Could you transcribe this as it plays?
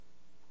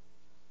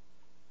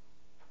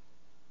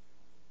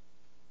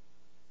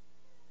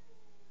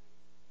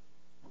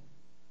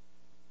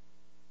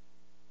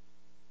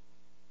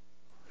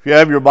If you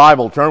have your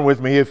Bible, turn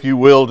with me, if you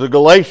will, to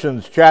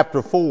Galatians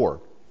chapter 4.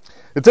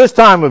 At this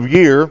time of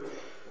year,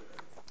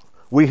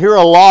 we hear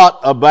a lot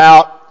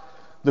about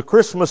the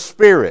Christmas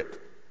spirit.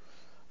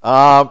 So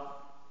I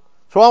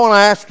want to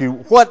ask you,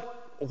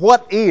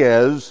 what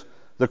is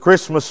the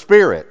Christmas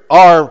spirit?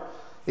 Or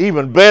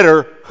even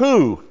better,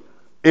 who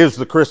is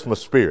the Christmas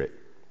spirit?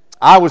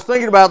 I was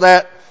thinking about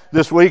that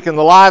this week in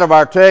the light of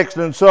our text,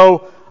 and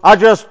so I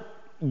just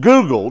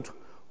Googled,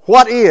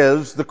 what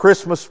is the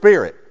Christmas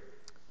spirit?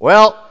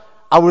 Well,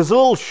 I was a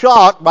little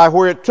shocked by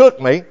where it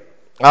took me.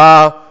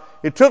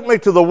 It took me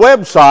to the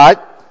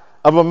website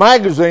of a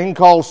magazine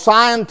called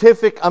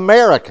Scientific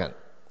American.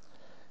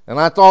 And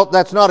I thought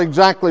that's not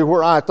exactly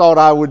where I thought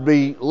I would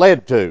be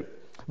led to.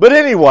 But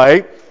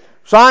anyway,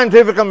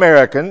 Scientific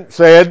American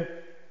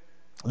said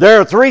there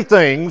are three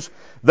things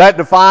that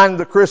define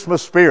the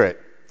Christmas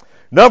spirit.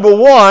 Number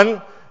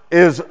one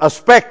is a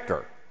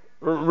specter,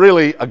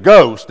 really a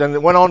ghost. And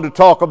it went on to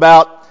talk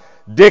about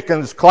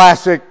Dickens'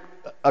 classic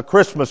A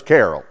Christmas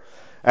Carol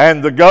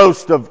and the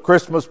ghost of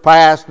Christmas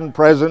past and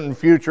present and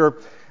future,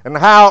 and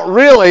how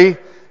really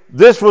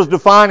this was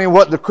defining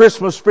what the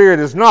Christmas spirit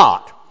is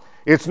not.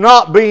 It's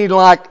not being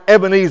like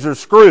Ebenezer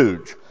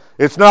Scrooge.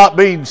 It's not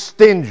being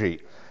stingy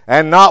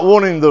and not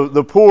wanting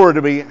the poor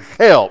to be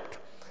helped.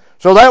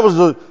 So that was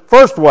the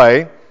first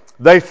way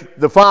they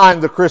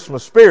defined the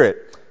Christmas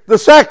spirit. The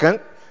second,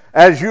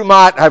 as you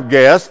might have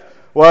guessed,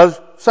 was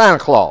Santa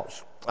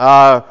Claus,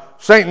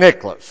 St.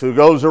 Nicholas, who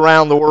goes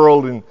around the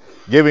world and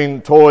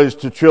giving toys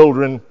to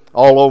children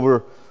all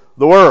over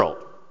the world,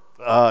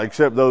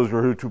 except those who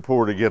are too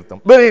poor to get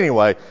them. But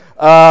anyway,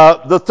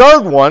 the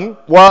third one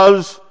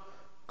was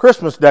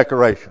Christmas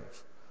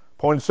decorations,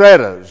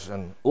 poinsettias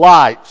and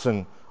lights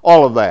and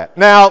all of that.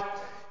 Now,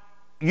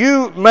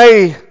 you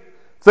may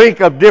think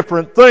of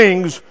different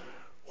things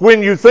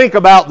when you think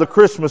about the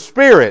Christmas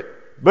spirit,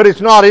 but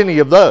it's not any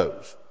of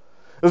those.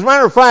 As a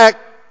matter of fact,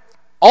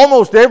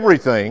 almost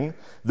everything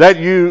that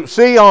you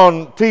see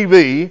on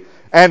TV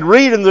and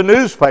read in the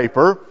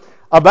newspaper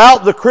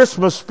about the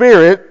Christmas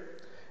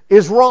spirit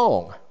is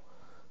wrong.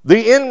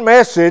 The end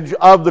message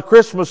of the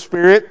Christmas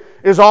spirit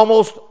is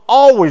almost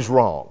always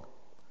wrong.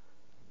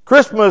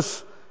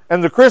 Christmas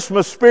and the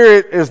Christmas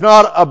spirit is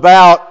not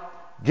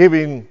about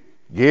giving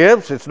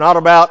gifts. It's not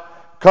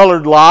about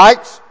colored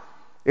lights.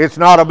 It's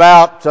not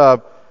about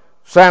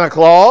Santa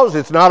Claus.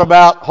 It's not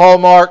about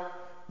Hallmark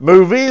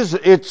movies.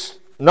 It's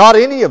not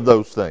any of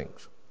those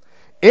things.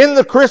 In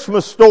the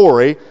Christmas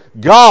story,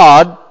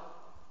 God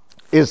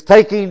is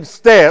taking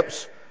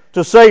steps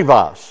to save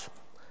us,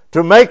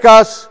 to make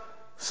us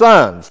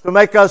sons, to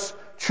make us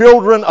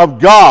children of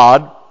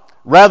God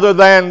rather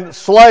than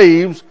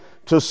slaves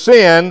to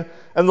sin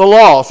and the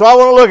law. So I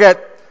want to look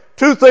at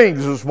two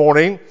things this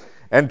morning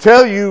and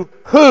tell you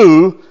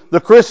who the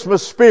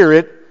Christmas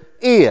spirit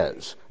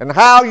is and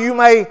how you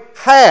may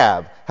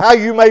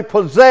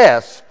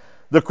possess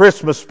the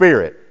Christmas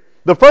spirit.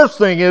 The first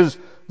thing is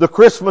the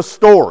Christmas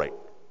story,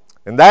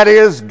 and that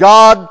is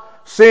God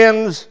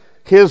sends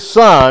His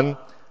Son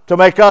to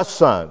make us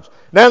sons.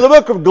 Now in the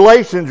book of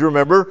Galatians,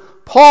 remember,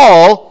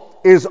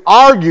 Paul is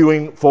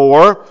arguing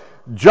for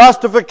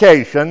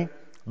justification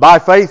by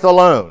faith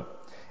alone.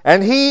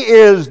 And he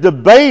is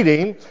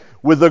debating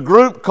with a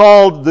group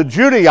called the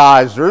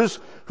Judaizers,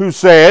 who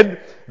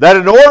said that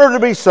in order to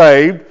be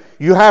saved,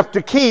 you have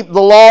to keep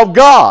the law of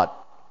God.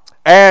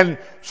 And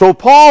so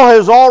Paul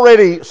has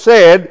already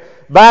said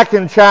back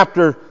in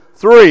chapter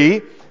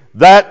 3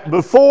 that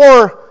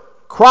before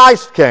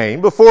Christ came,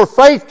 before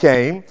faith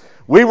came,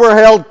 we were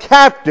held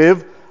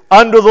captive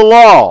under the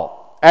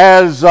law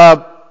as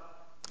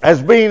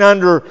being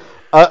under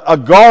a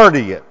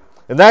guardian.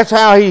 And that's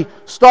how he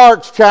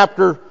starts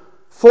chapter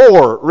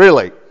 4,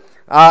 really.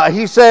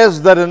 He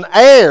says that an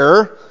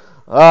heir,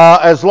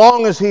 as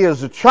long as he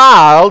is a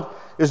child,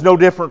 is no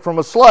different from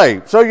a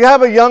slave. So you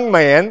have a young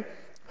man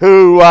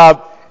who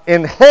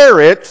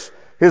inherits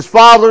his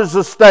father's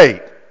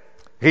estate.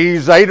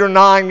 He's 8 or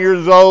 9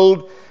 years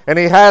old, and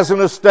he has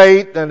an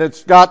estate, and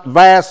it's got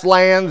vast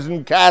lands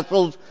and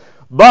castles,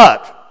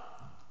 but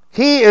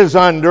he is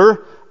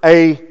under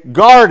a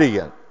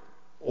guardian,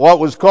 what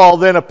was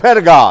called then a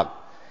pedagogue.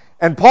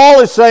 And Paul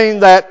is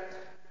saying that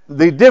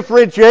the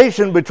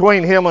differentiation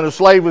between him and a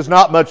slave is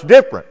not much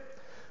different.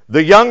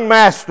 The young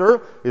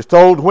master is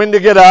told when to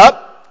get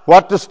up,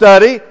 what to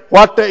study,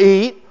 what to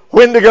eat,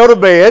 when to go to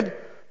bed,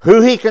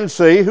 who he can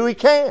see, who he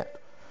can't.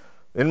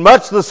 In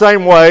much the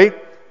same way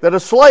that a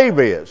slave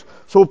is.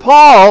 So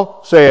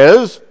Paul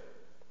says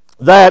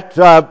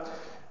that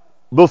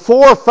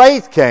before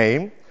faith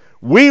came,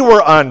 we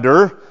were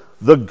under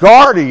the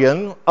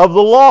guardian of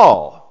the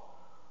law.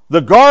 The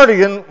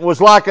guardian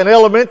was like an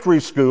elementary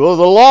school.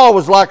 The law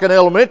was like an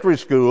elementary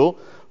school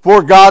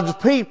for God's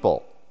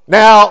people.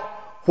 Now,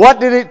 what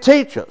did it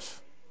teach us?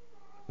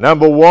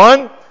 Number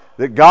one,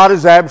 that God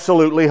is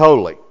absolutely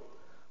holy.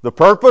 The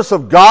purpose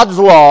of God's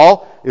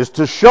law is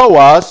to show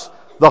us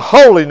the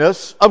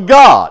holiness of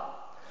God.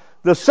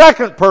 The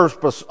second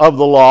purpose of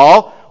the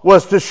law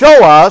was to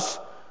show us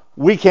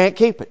we can't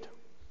keep it.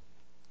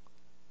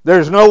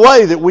 There's no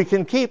way that we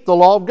can keep the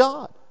law of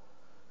God.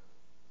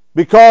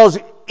 Because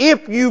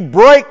if you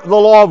break the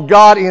law of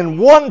God in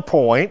one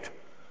point,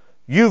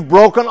 you've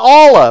broken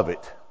all of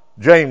it,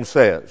 James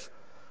says.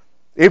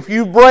 If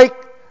you break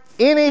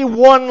any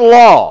one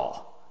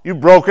law,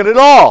 you've broken it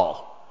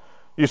all.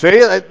 You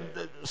see,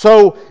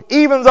 so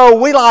even though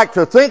we like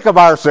to think of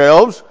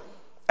ourselves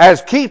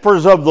as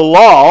keepers of the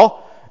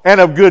law and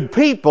of good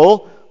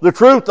people, the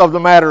truth of the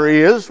matter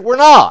is we're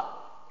not.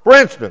 For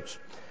instance,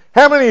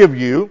 how many of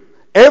you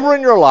ever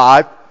in your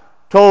life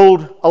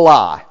told a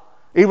lie,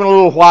 even a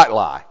little white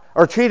lie,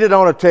 or cheated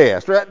on a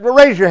test?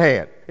 Raise your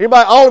hand.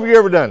 Anybody, all of you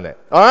ever done that?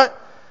 All right?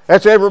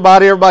 That's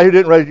everybody. Everybody who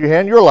didn't raise your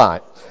hand, you're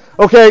lying.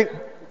 Okay,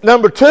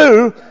 number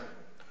two,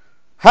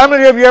 how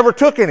many of you ever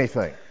took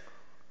anything?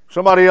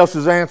 Somebody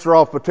else's answer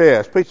off a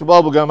test, piece of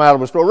bubble gum out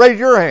of a store. Raise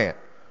your hand.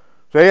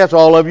 See, that's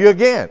all of you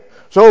again.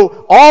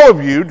 So all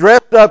of you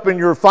dressed up in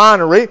your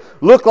finery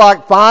look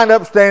like fine,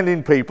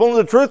 upstanding people. And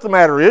the truth of the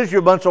matter is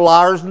you're a bunch of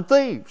liars and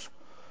thieves.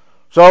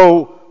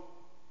 So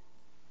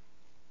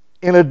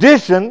in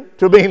addition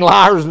to being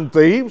liars and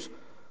thieves,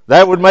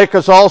 that would make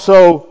us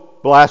also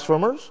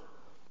blasphemers.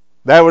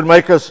 That would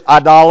make us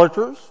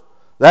idolaters.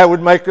 That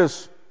would make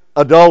us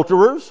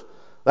adulterers.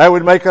 That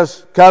would make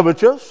us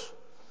covetous.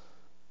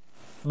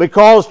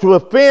 Because to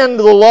offend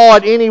the law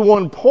at any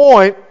one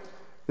point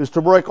is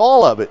to break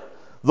all of it.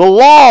 The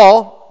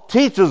law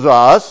teaches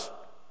us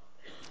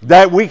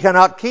that we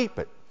cannot keep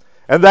it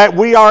and that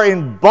we are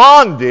in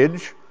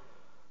bondage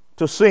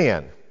to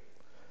sin.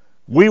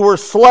 We were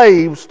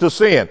slaves to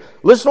sin.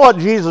 Listen to what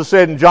Jesus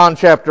said in John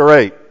chapter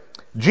 8.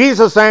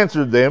 Jesus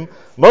answered them,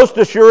 "Most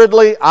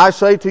assuredly I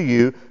say to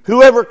you,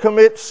 whoever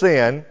commits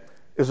sin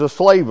is a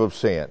slave of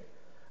sin.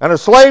 And a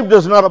slave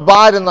does not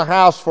abide in the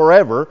house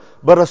forever,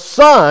 but a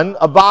son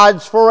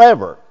abides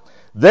forever.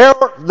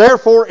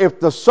 Therefore, if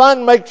the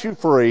Son makes you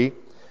free,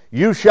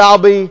 you shall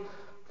be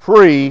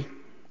free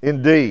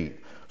indeed."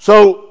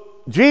 So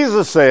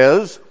Jesus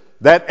says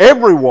that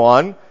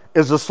everyone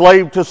is a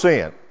slave to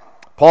sin.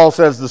 Paul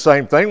says the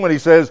same thing when he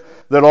says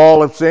that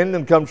all have sinned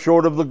and come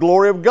short of the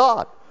glory of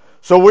God.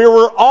 So we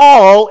were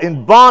all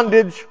in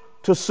bondage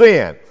to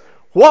sin.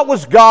 What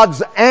was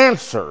God's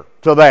answer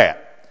to that?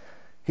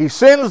 He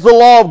sends the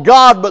law of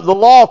God, but the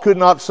law could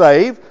not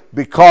save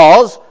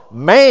because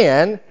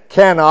man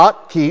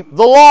cannot keep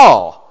the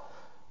law.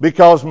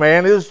 Because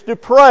man is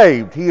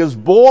depraved. He is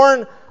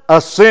born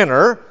a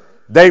sinner,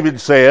 David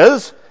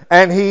says,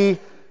 and he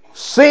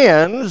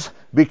sins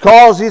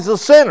because he's a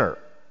sinner.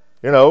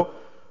 You know,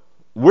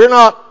 we're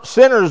not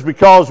sinners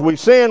because we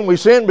sin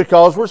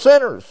because we're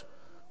sinners.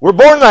 We're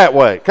born that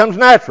way. It comes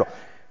natural.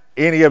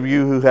 Any of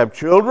you who have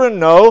children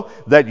know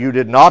that you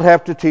did not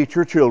have to teach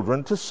your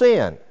children to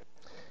sin.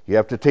 You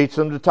have to teach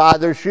them to tie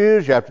their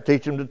shoes. You have to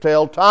teach them to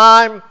tell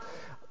time.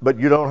 But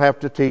you don't have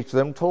to teach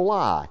them to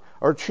lie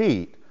or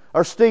cheat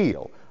or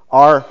steal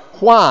or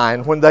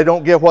whine when they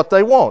don't get what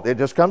they want. It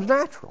just comes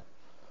natural.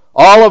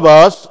 All of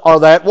us are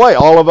that way.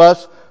 All of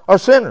us are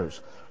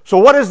sinners. So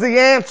what is the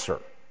answer?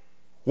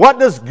 What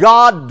does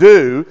God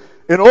do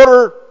in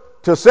order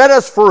to set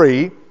us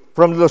free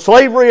from the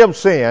slavery of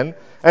sin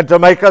and to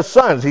make us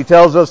sons? He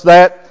tells us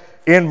that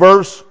in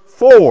verse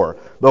 4.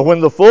 But when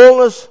the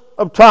fullness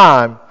of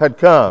time had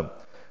come,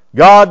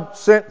 God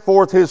sent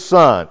forth his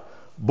Son,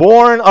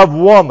 born of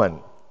woman,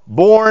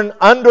 born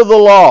under the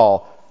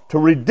law, to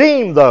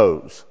redeem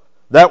those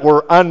that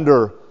were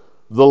under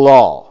the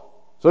law.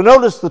 So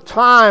notice the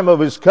time of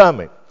his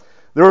coming.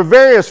 There are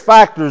various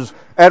factors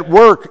at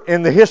work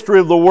in the history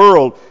of the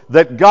world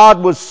that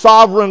God was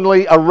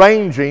sovereignly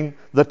arranging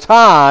the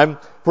time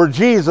for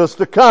Jesus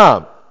to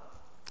come.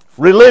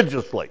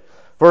 Religiously,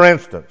 for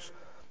instance,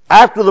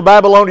 after the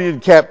Babylonian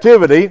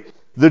captivity,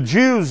 the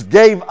Jews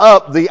gave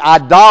up the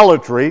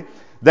idolatry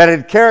that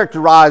had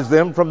characterized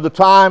them from the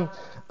time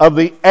of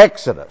the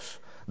Exodus.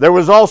 There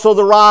was also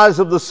the rise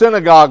of the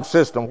synagogue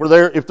system,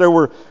 where if there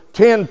were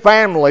 10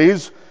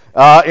 families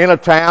in a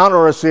town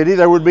or a city,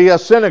 there would be a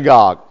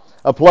synagogue,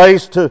 a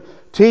place to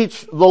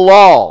teach the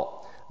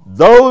law.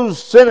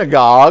 Those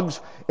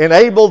synagogues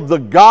enabled the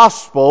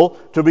gospel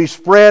to be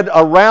spread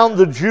around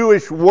the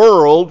Jewish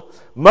world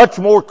much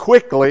more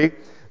quickly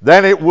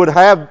than it would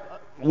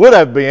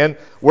have been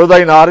were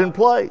they not in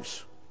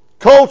place.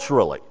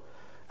 Culturally,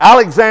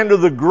 Alexander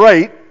the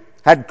Great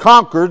had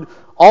conquered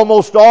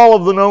almost all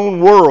of the known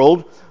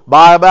world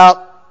by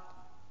about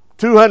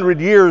 200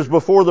 years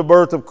before the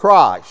birth of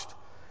Christ.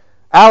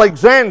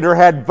 Alexander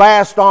had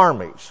vast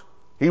armies.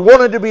 He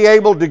wanted to be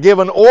able to give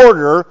an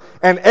order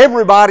and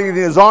everybody in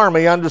his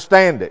army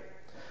understand it.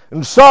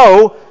 And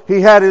so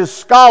he had his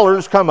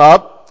scholars come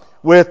up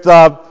with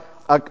a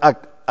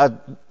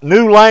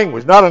new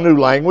language, not a new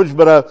language,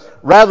 but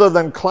rather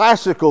than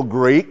classical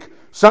Greek,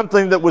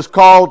 something that was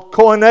called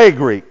Koine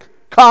Greek,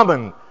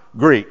 common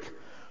Greek,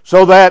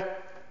 so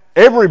that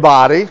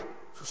everybody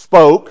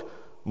spoke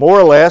more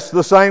or less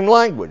the same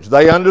language.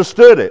 They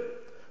understood it.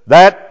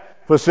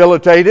 That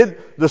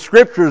facilitated the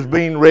scriptures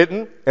being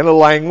written in a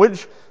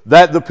language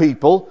that the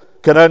people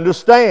could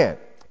understand.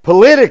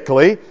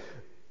 Politically,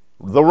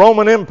 the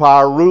Roman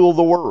Empire ruled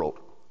the world.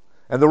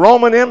 And the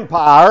Roman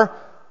Empire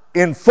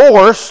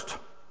enforced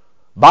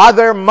by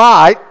their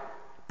might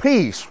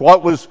peace,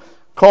 what was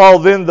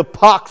called then the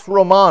Pax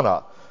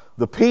Romana,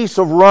 the peace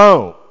of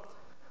Rome.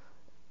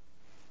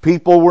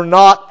 People were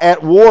not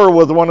at war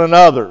with one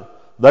another.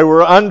 They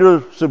were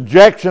under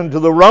subjection to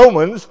the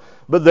Romans,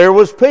 but there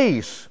was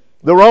peace.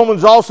 The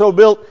Romans also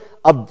built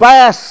a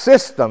vast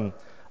system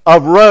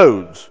of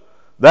roads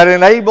that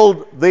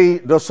enabled the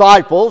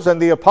disciples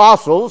and the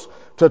apostles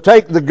to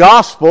take the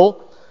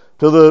gospel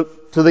to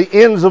the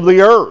ends of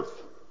the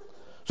earth.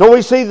 So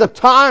we see the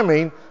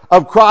timing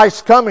of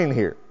Christ's coming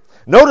here.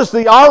 Notice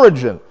the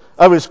origin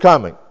of his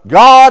coming.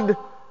 God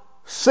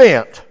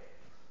sent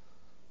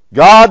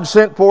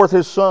forth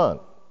his Son.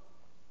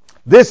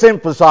 This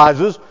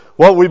emphasizes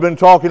what we've been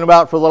talking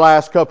about for the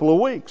last couple of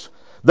weeks,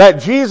 that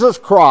Jesus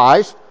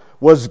Christ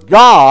was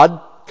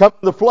God come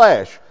in the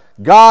flesh.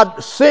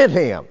 God sent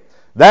him.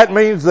 That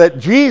means that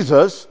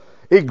Jesus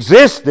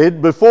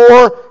existed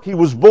before he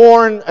was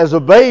born as a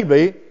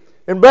baby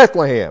in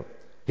Bethlehem.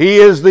 He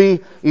is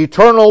the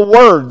eternal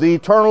Word, the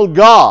eternal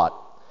God.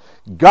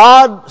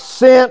 God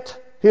sent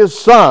his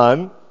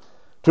Son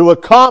to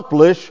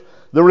accomplish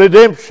the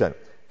redemption.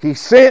 He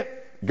sent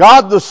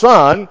God the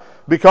Son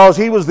because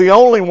he was the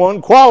only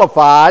one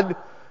qualified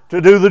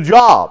to do the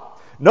job.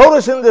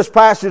 Notice in this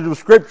passage of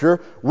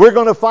Scripture, we're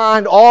going to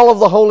find all of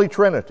the Holy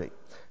Trinity.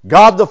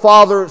 God the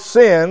Father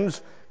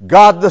sends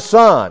God the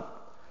Son,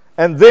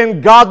 and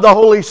then God the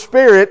Holy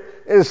Spirit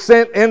is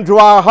sent into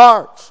our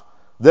hearts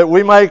that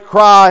we may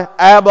cry,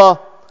 Abba,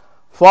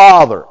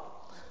 Father.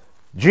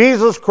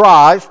 Jesus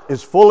Christ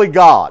is fully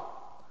God.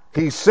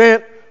 He's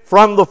sent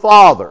from the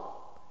Father.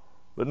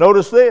 But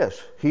notice this,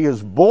 he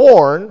is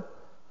born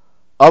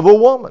of a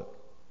woman.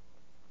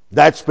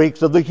 That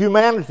speaks of the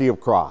humanity of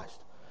Christ.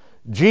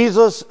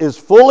 Jesus is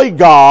fully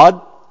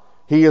God.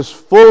 He is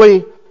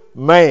fully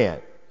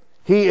man.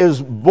 He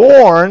is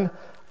born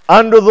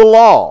under the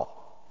law.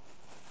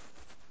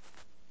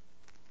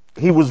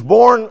 He was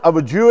born of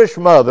a Jewish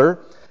mother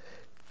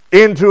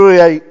into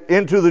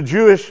the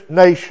Jewish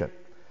nation.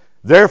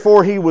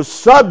 Therefore, he was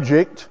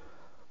subject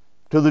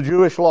to the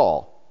Jewish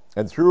law.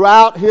 And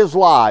throughout his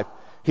life,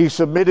 he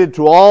submitted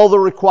to all the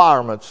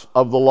requirements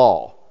of the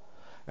law.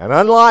 And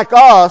unlike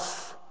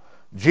us,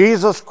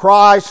 Jesus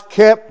Christ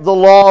kept the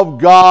law of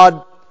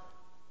God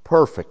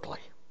perfectly.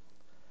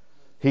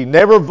 He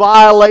never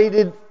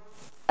violated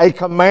a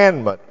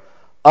commandment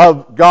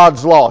of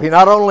God's law. He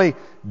not only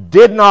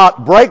did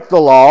not break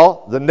the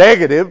law, the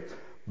negative,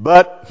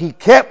 but he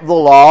kept the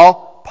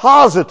law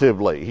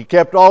positively. He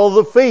kept all of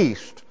the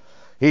feasts.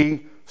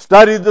 He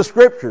studied the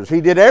Scriptures.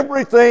 He did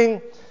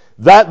everything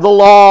that the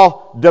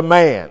law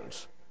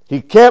demands.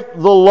 He kept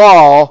the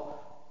law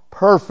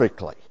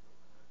perfectly.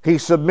 He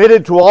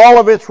submitted to all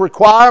of its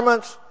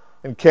requirements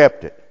and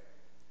kept it.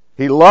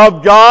 He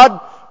loved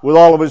God with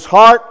all of his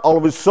heart, all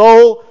of his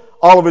soul,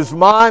 all of his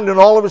mind, and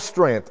all of his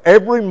strength,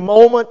 every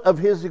moment of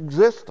his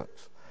existence.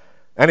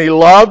 And he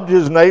loved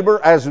his neighbor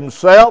as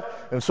himself,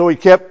 and so he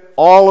kept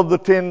all of the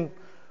 10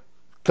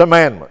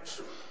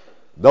 commandments.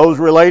 Those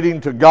relating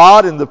to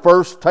God in the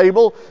first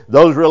table,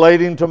 those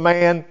relating to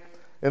man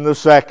in the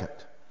second.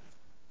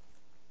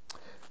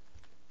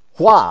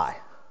 Why?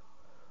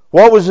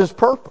 What was his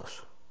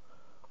purpose?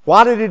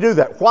 Why did he do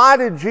that? Why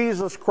did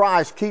Jesus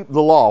Christ keep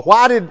the law?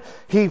 Why did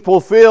he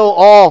fulfill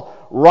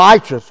all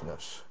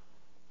righteousness?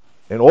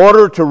 In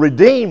order to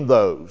redeem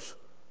those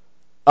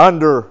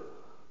under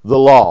the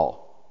law.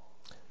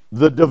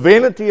 The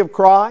divinity of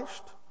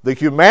Christ, the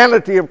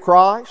humanity of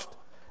Christ,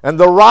 and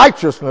the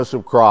righteousness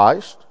of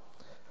Christ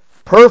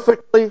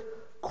perfectly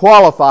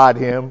qualified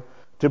him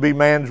to be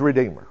man's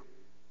redeemer.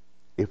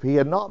 If he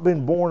had not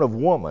been born of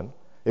woman,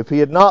 if he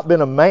had not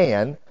been a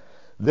man,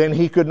 then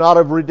he could not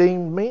have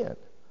redeemed men.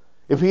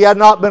 If he had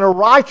not been a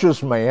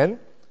righteous man,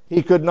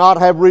 he could not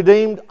have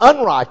redeemed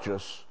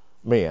unrighteous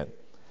men.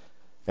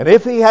 And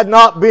if he had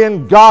not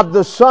been God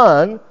the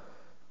Son,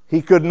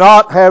 he could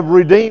not have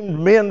redeemed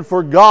men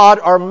for God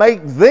or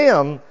make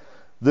them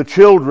the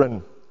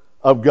children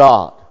of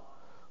God.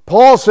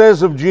 Paul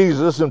says of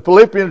Jesus in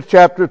Philippians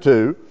chapter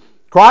 2,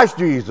 Christ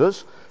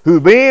Jesus, who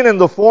being in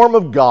the form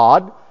of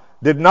God,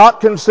 did not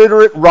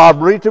consider it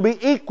robbery to be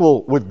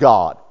equal with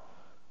God,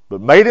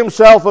 but made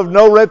himself of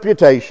no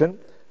reputation,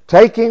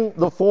 taking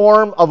the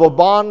form of a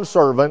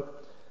bondservant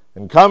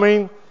and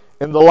coming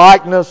in the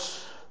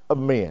likeness of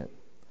men.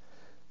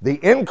 The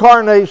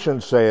incarnation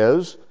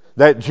says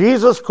that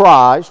Jesus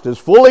Christ is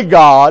fully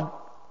God,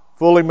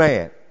 fully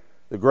man.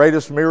 The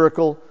greatest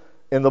miracle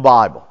in the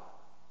Bible.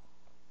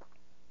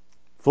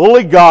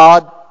 Fully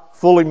God,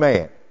 fully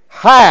man.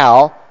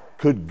 How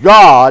could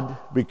God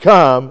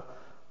become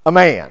a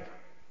man?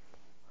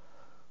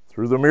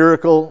 Through the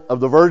miracle of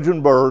the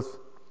virgin birth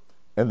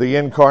and the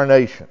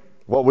incarnation.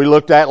 What we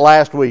looked at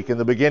last week. In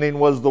the beginning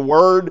was the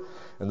Word,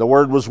 and the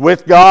Word was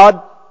with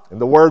God,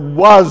 and the Word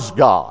was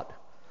God.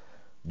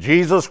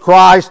 Jesus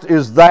Christ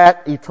is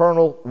that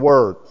eternal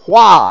Word.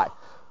 Why?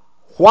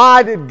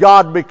 Why did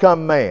God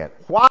become man?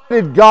 Why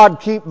did God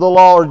keep the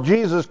law, or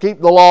Jesus keep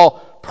the law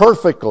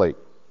perfectly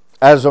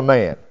as a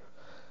man?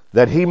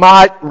 that he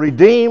might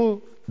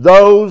redeem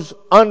those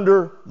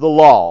under the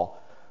law,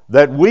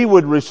 that we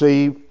would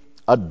receive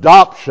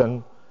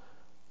adoption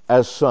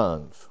as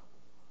sons.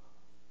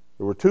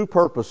 There were two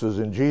purposes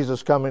in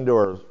Jesus coming to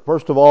earth.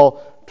 First of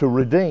all, to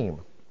redeem.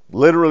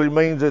 Literally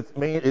means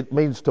it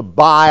means to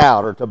buy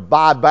out or to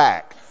buy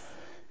back.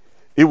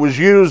 It was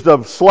used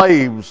of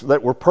slaves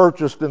that were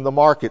purchased in the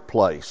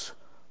marketplace.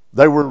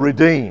 They were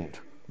redeemed.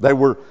 They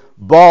were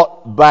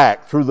bought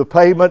back through the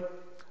payment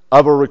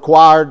of a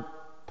required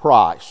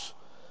price.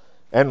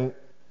 And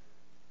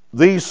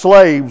these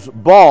slaves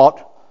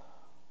bought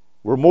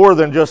were more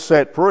than just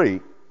set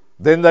free.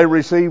 Then they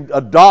received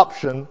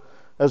adoption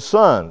as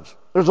sons.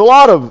 There's a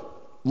lot of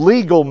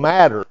legal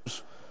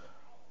matters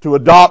to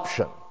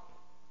adoption.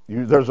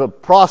 There's a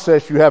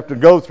process you have to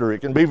go through.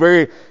 It can be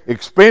very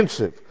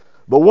expensive.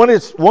 But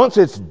once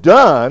it's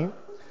done,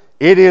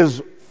 it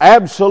is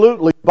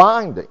absolutely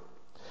binding.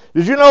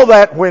 Did you know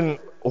that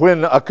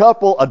when a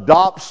couple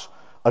adopts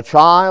a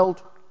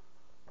child,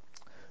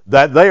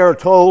 that they are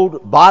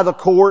told by the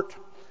court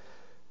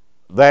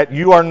that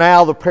you are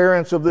now the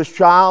parents of this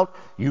child?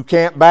 You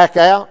can't back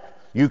out.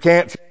 You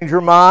can't change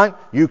your mind.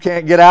 You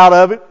can't get out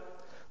of it.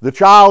 The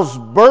child's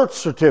birth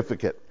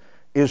certificate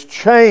is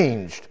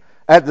changed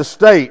at the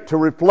state to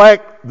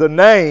reflect the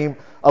name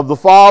of the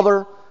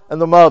father and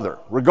the mother.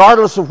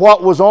 Regardless of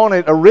what was on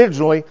it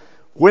originally,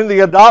 when the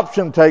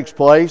adoption takes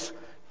place,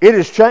 it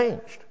is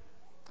changed.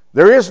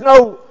 There is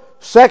no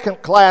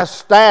second-class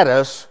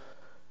status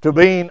to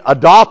being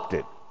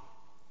adopted.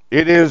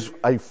 It is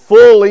a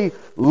fully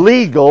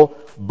legal,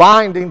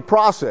 binding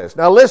process.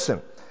 Now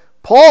listen,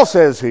 Paul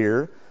says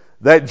here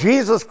that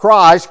Jesus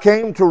Christ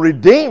came to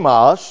redeem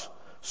us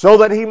so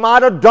that he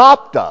might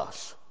adopt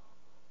us.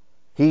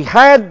 He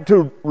had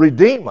to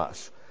redeem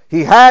us.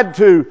 He had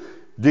to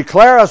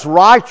declare us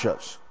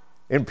righteous,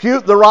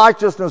 impute the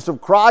righteousness of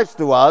Christ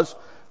to us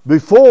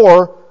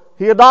before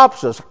he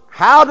adopts us.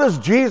 How does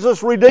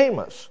Jesus redeem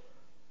us?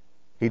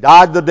 He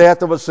died the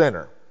death of a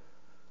sinner.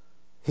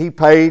 He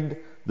paid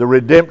the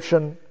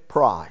redemption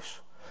price.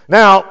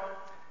 Now,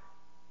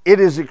 it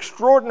is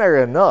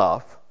extraordinary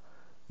enough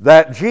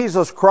that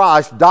Jesus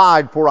Christ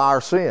died for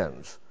our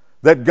sins,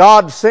 that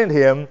God sent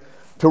him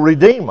to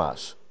redeem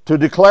us, to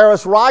declare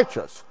us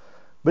righteous.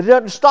 But he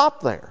doesn't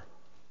stop there.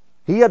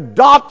 He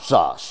adopts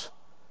us.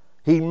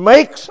 He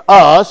makes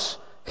us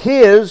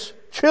his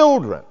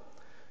children,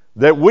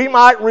 that we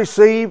might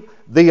receive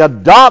the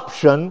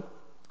adoption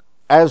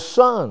as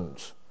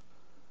sons.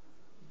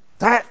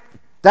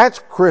 That's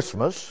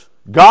Christmas.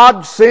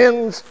 God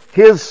sends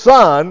his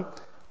Son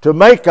to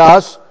make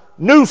us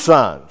new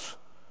sons.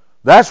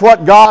 That's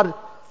what God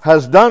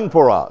has done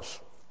for us.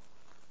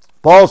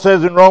 Paul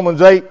says in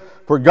Romans 8,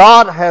 "For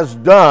God has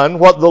done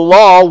what the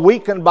law,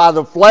 weakened by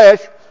the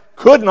flesh,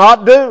 could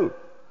not do.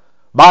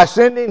 By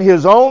sending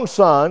his own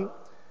Son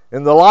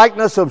in the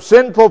likeness of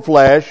sinful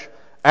flesh,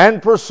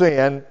 and for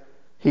sin,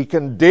 he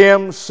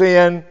condemned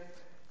sin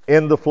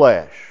in the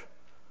flesh."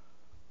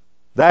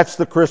 That's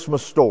the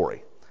Christmas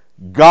story.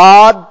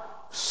 God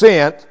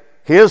sent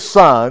his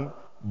Son,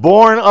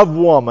 born of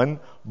woman,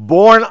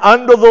 born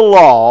under the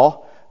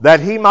law, that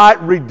he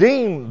might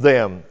redeem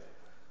them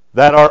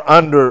that are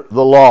under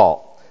the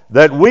law,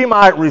 that we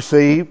might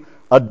receive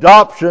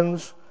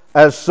adoptions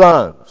as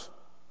sons.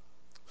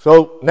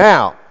 So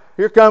now,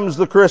 here comes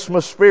the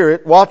Christmas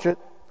spirit. Watch it.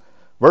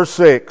 Verse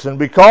 6, "And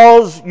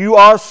because you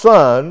are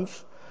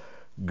sons,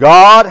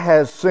 God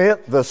has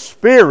sent the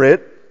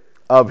Spirit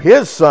of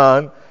his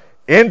Son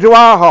into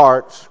our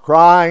hearts,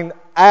 crying,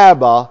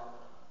 Abba,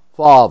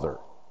 Father."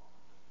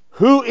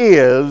 Who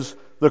is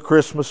the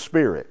Christmas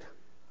spirit?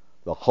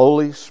 The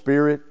Holy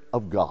Spirit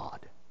of God.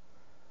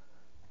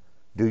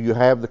 Do you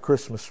have the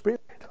Christmas spirit?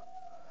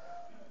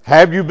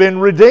 Have you been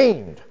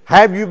redeemed?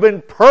 Have you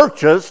been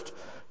purchased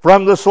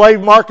from the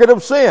slave market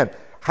of sin?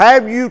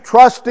 Have you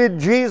trusted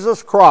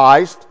Jesus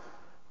Christ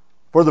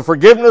for the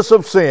forgiveness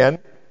of sin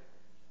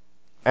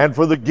and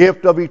for the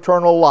gift of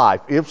eternal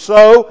life? If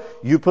so,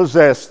 you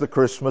possess the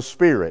Christmas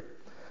spirit.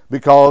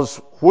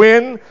 Because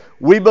when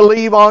we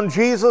believe on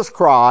Jesus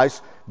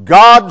Christ,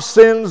 God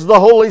sends the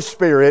Holy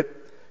Spirit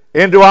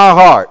into our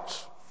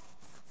hearts.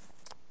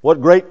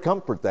 What great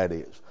comfort that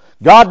is.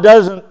 God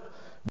doesn't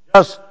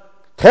just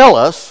tell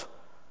us,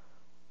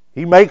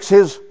 he makes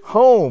his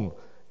home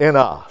in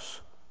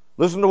us.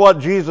 Listen to what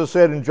Jesus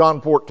said in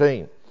John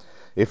 14.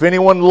 "If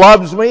anyone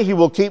loves me, he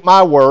will keep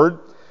my word,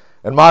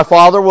 and my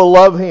Father will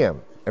love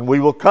him, and we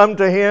will come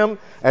to him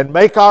and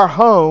make our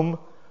home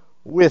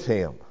with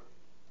him."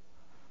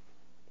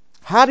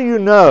 How do you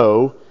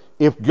know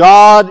if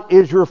God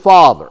is your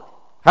Father?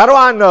 How do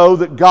I know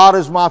that God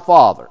is my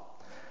Father?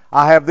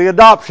 I have the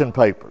adoption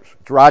papers.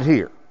 It's right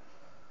here.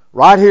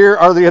 Right here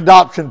are the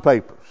adoption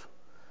papers.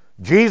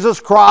 Jesus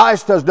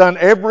Christ has done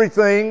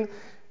everything,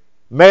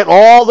 met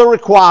all the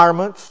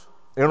requirements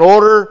in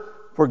order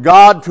for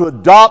God to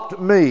adopt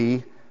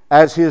me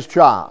as his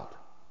child.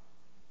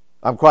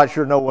 I'm quite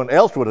sure no one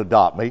else would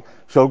adopt me,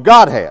 so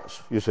God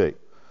has, you see.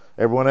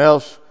 Everyone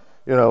else,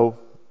 no.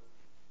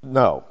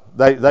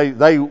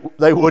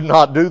 They would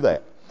not do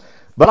that.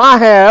 But I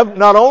have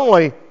not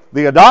only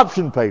the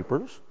adoption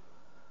papers,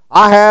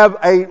 I have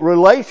a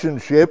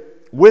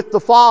relationship with the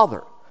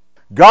Father.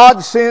 God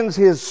sends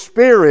His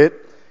Spirit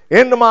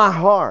into my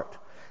heart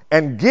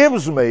and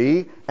gives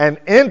me an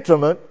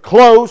intimate,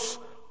 close,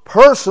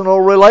 personal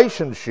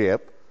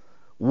relationship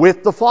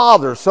with the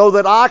Father, so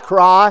that I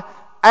cry,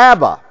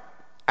 Abba.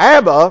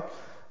 Abba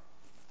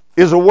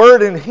is a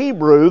word in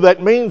Hebrew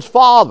that means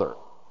father,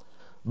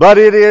 but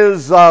it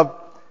is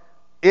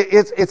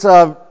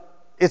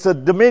it's a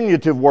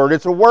diminutive word.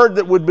 It's a word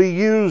that would be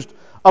used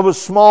of a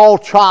small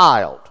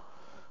child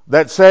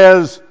that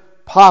says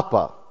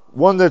Papa,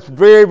 one that's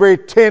very, very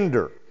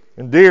tender,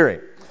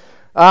 endearing.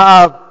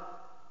 At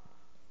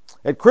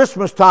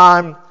Christmas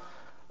time,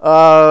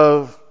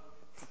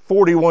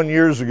 41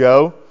 years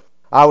ago,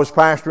 I was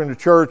pastoring a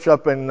church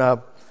up in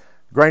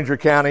Granger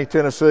County,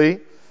 Tennessee,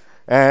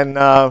 and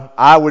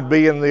I would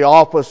be in the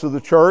office of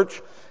the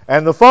church,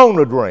 and the phone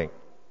would ring.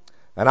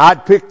 And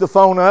I'd pick the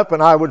phone up,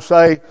 and I would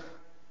say,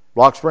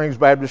 Rock Springs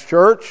Baptist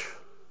Church,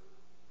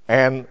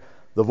 and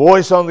the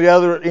voice on the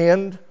other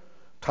end,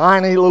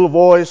 tiny little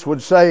voice,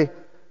 would say,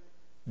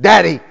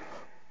 Daddy.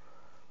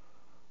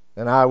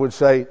 And I would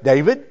say,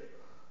 David?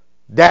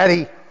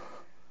 Daddy.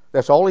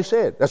 That's all he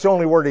said. That's the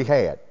only word he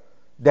had.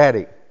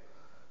 Daddy.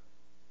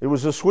 It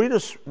was the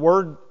sweetest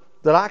word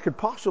that I could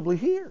possibly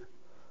hear.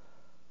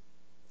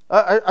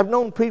 I've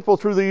known people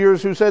through the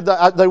years who said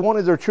that they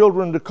wanted their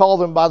children to call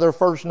them by their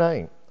first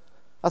name.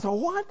 I thought,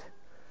 what?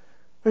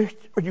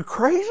 Are you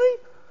crazy?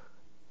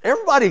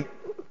 Everybody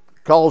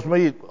calls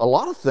me a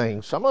lot of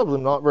things, some of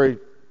them not very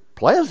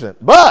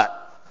pleasant, but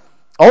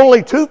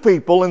only 2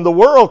 people in the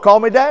world call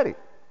me Daddy,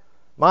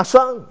 my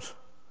sons.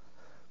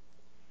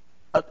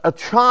 A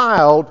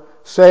child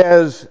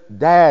says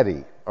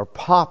Daddy or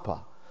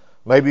Papa.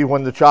 Maybe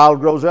when the child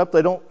grows up,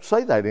 they don't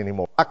say that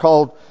anymore. I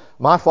called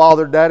my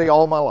father Daddy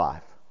all my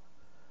life.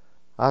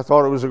 I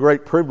thought it was a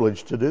great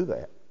privilege to do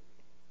that.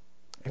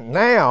 And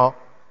now,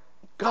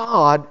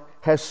 God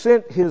has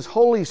sent His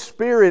Holy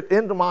Spirit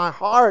into my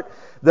heart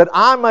that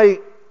I may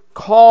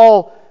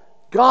call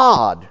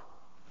God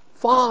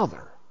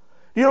Father.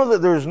 You know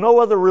that there's no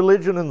other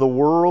religion in the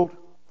world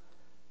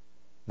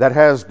that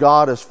has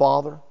God as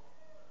Father?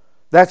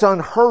 That's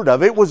unheard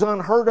of. It was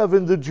unheard of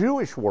in the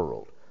Jewish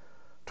world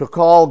to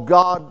call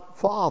God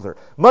Father,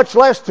 much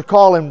less to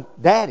call Him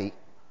Daddy,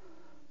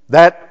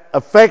 that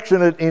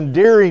affectionate,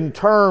 endearing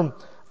term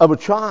of a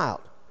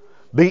child.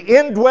 The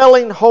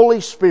indwelling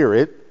Holy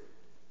Spirit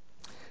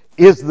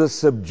is the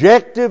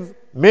subjective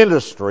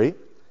ministry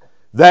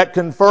that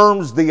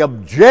confirms the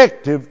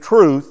objective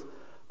truth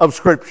of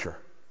Scripture.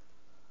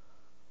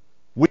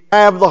 We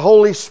have the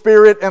Holy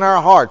Spirit in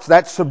our hearts.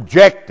 That's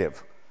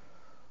subjective.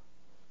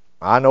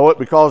 I know it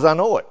because I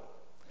know it.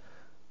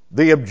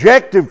 The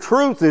objective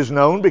truth is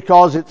known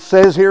because it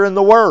says here in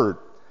the Word,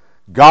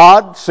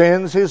 God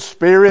sends His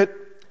Spirit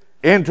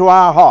into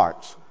our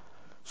hearts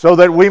so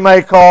that we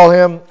may call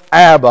Him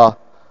Abba,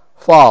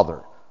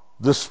 Father.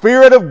 The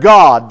Spirit of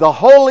God, the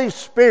Holy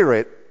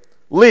Spirit,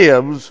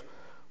 lives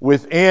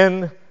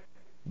within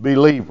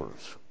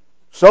believers.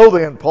 So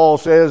then, Paul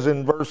says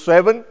in verse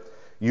 7,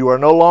 you are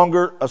no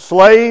longer a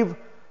slave,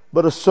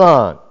 but a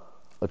son,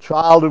 a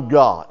child of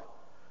God.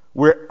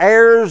 We're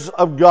heirs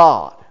of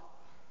God,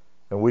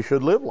 and we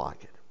should live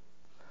like it.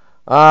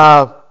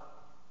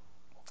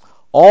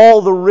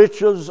 All the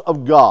riches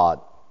of God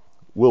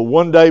will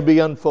one day be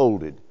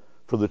unfolded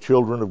for the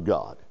children of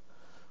God.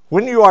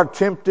 When you are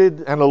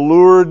tempted and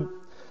allured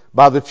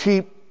by the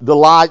cheap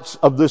delights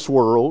of this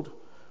world,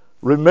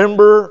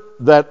 remember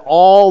that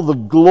all the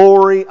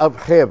glory of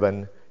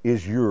heaven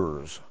is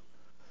yours.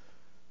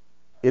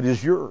 It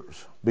is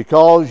yours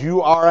because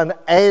you are an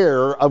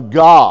heir of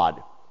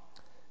God.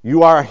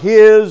 You are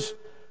His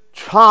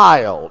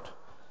child.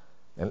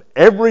 And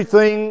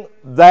everything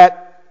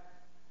that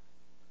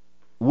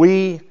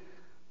we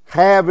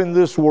have in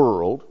this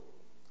world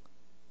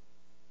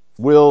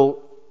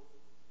will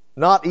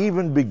not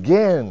even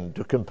begin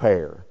to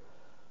compare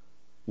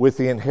with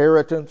the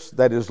inheritance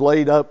that is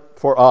laid up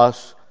for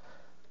us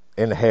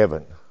in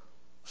heaven.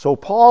 So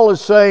Paul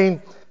is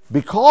saying,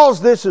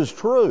 because this is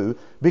true,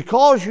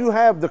 because you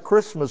have the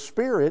Christmas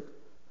spirit,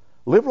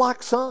 live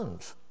like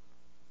sons.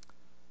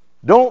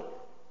 Don't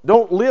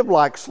live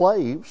like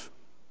slaves.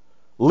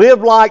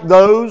 Live like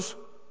those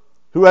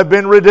who have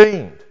been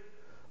redeemed.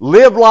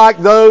 Live like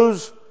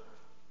those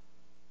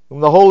whom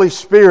the Holy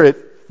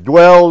Spirit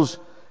dwells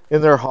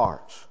in their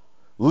hearts.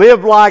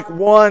 Live like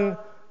one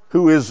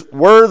who is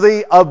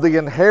worthy of the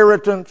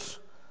inheritance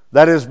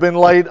that has been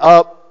laid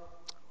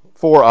up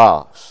for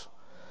us.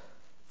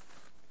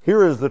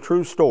 Here is the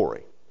true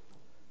story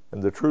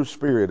and the true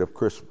spirit of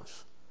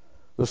Christmas.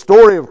 The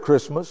story of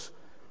Christmas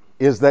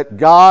is that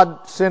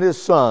God sent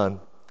His Son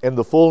in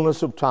the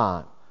fullness of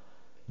time,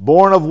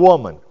 born of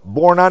woman,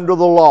 born under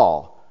the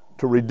law,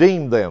 to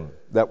redeem them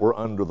that were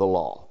under the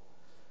law.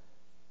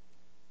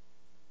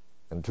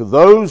 And to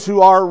those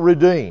who are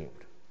redeemed,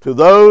 to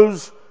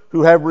those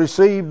who have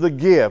received the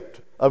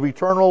gift of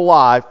eternal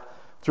life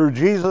through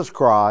Jesus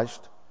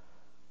Christ,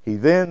 He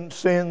then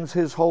sends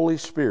His Holy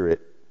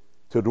Spirit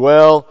to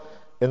dwell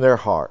in their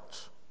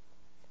hearts.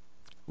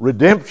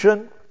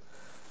 Redemption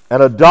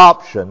and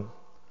adoption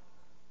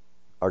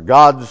are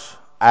God's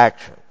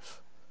actions.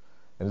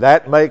 And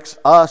that makes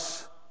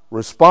us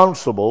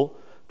responsible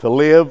to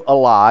live a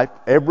life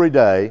every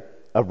day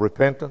of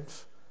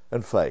repentance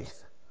and faith.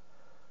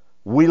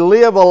 We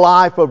live a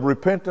life of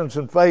repentance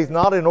and faith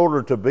not in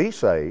order to be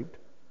saved,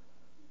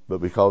 but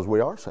because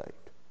we are saved.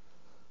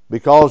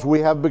 Because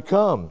we have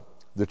become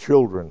the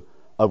children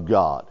of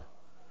God.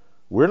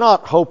 We're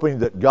not hoping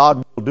that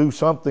God will do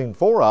something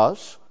for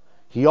us.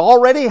 He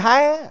already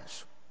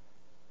has.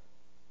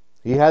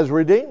 He has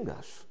redeemed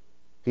us.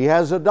 He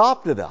has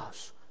adopted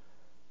us.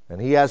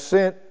 And He has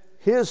sent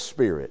His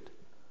Spirit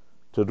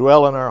to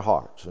dwell in our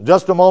hearts. In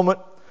just a moment,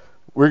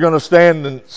 we're going to stand and